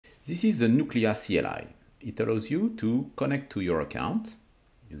This is the Nuclia CLI. It allows you to connect to your account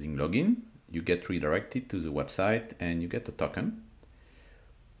using login. You get redirected to the website and you get a token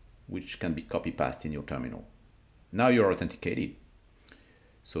which can be copy-pasted in your terminal. Now you're authenticated.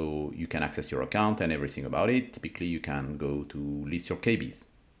 So you can access your account and everything about it. Typically you can go to list your KBs.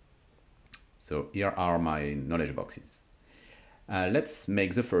 So here are my knowledge boxes. Let's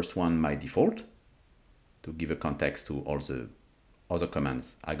make the first one my default to give a context to all the other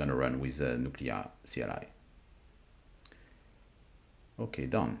commands I'm gonna run with the Nuclia CLI. Okay,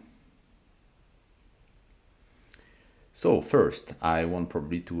 done. So first, I want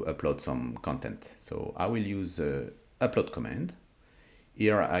probably to upload some content. So I will use the upload command.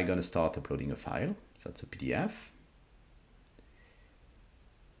 Here I'm gonna start uploading a file. So that's a PDF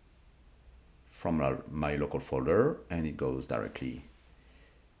from my local folder, and it goes directly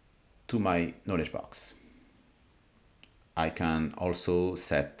to my knowledge box. I can also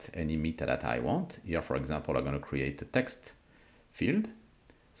set any metadata I want. Here, for example, I'm going to create a text field.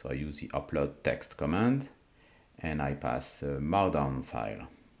 So I use the upload text command and I pass a markdown file.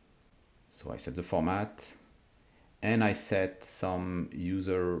 So I set the format and I set some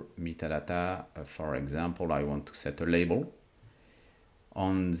user metadata. For example, I want to set a label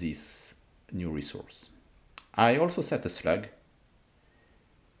on this new resource. I also set a slug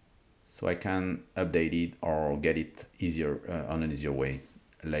so I can update it or get it easier on an easier way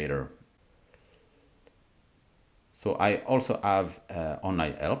later. So I also have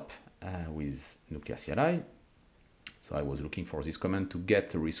online help with Nuclia CLI. So I was looking for this command to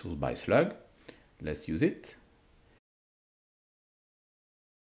get a resource by slug. Let's use it.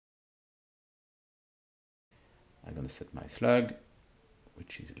 I'm going to set my slug,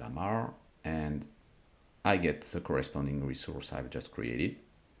 which is Lamar, and I get the corresponding resource I've just created.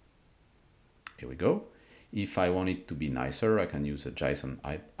 Here we go. If I want it to be nicer, I can use a JSON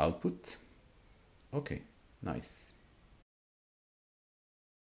output. Okay, nice.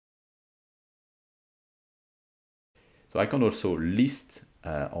 So I can also list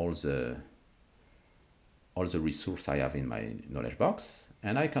all the resources I have in my knowledge box,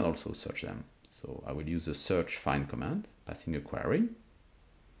 and I can also search them. So I will use the search find command, passing a query.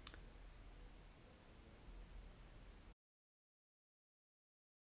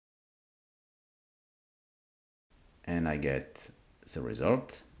 And I get the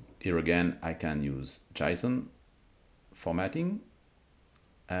result. Here again, I can use JSON formatting.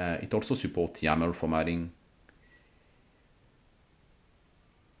 It also supports YAML formatting.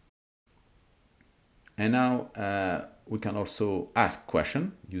 And now we can also ask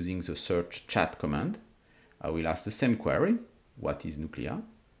question using the search chat command. I will ask the same query, what is Nuclia?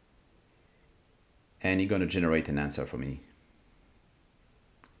 And it's going to generate an answer for me.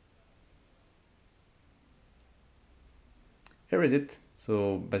 Here is it.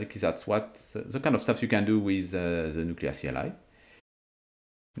 So basically that's what the kind of stuff you can do with the Nuclia CLI.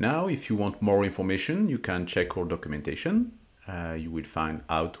 Now, if you want more information, you can check our documentation. You will find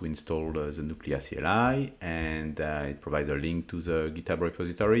how to install the Nuclia CLI, and it provides a link to the GitHub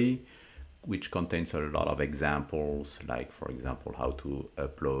repository, which contains a lot of examples, like, for example, how to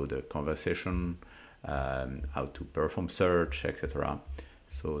upload a conversation, how to perform search, etc.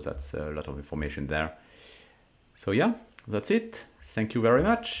 So that's a lot of information there. So yeah, that's it. Thank you very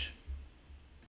much.